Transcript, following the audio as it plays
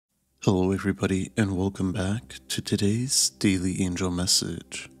Hello everybody and welcome back to today's daily angel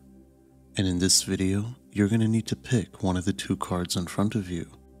message. And in this video, you're going to need to pick one of the two cards in front of you.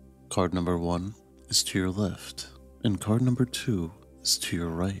 Card number 1 is to your left and card number 2 is to your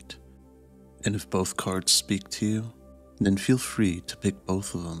right. And if both cards speak to you, then feel free to pick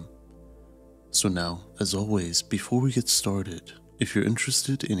both of them. So now, as always, before we get started, if you're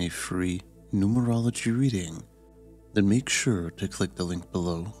interested in a free numerology reading, then make sure to click the link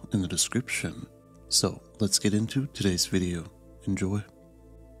below in the description. So let's get into today's video. Enjoy.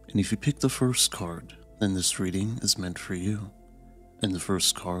 And if you pick the first card, then this reading is meant for you. And the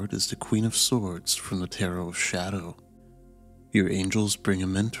first card is the Queen of Swords from the Tarot of Shadow. Your angels bring a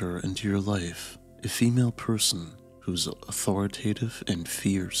mentor into your life, a female person who's authoritative and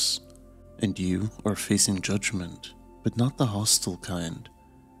fierce. And you are facing judgment, but not the hostile kind.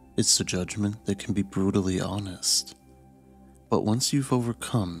 It's the judgment that can be brutally honest. But once you've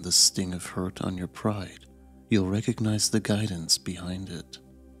overcome the sting of hurt on your pride, you'll recognize the guidance behind it.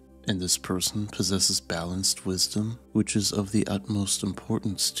 And this person possesses balanced wisdom, which is of the utmost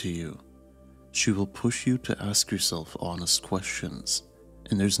importance to you. She will push you to ask yourself honest questions,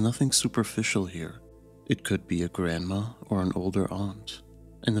 and there's nothing superficial here. It could be a grandma or an older aunt,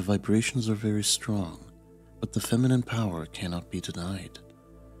 and the vibrations are very strong, but the feminine power cannot be denied.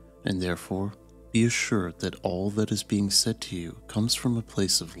 And therefore, be assured that all that is being said to you comes from a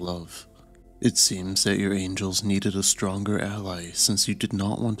place of love. It seems that your angels needed a stronger ally since you did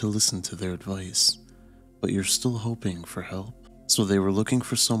not want to listen to their advice, but you're still hoping for help. So they were looking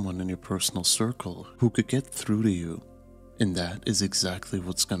for someone in your personal circle who could get through to you, and that is exactly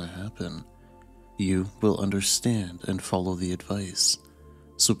what's going to happen. You will understand and follow the advice,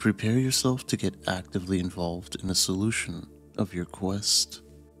 so prepare yourself to get actively involved in the solution of your quest.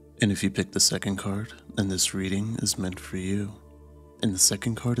 And if you pick the second card, then this reading is meant for you. And the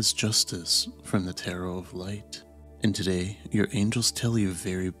second card is Justice from the Tarot of Light. And today, your angels tell you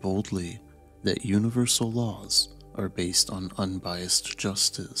very boldly that universal laws are based on unbiased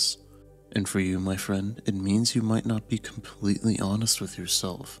justice. And for you, my friend, it means you might not be completely honest with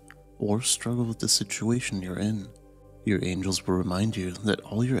yourself or struggle with the situation you're in. Your angels will remind you that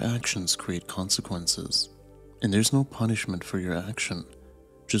all your actions create consequences, and there's no punishment for your action.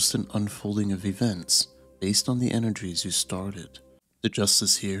 Just an unfolding of events based on the energies you started. The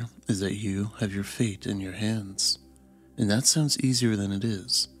justice here is that you have your fate in your hands. And that sounds easier than it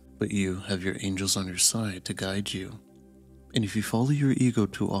is, but you have your angels on your side to guide you. And if you follow your ego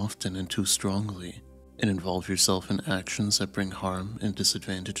too often and too strongly, and involve yourself in actions that bring harm and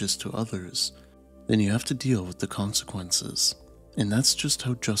disadvantages to others, then you have to deal with the consequences. And that's just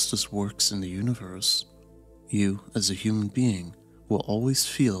how justice works in the universe. You, as a human being, will always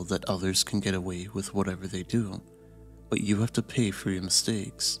feel that others can get away with whatever they do, but you have to pay for your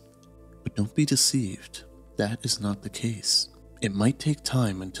mistakes. But don't be deceived, that is not the case. It might take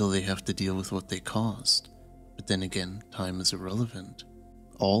time until they have to deal with what they caused, but then again, time is irrelevant.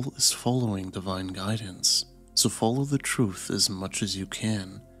 All is following divine guidance, so follow the truth as much as you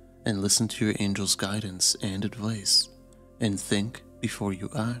can, and listen to your angels' guidance and advice, and think before you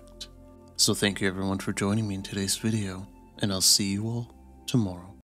act. So thank you everyone for joining me in today's video, and I'll see you all tomorrow.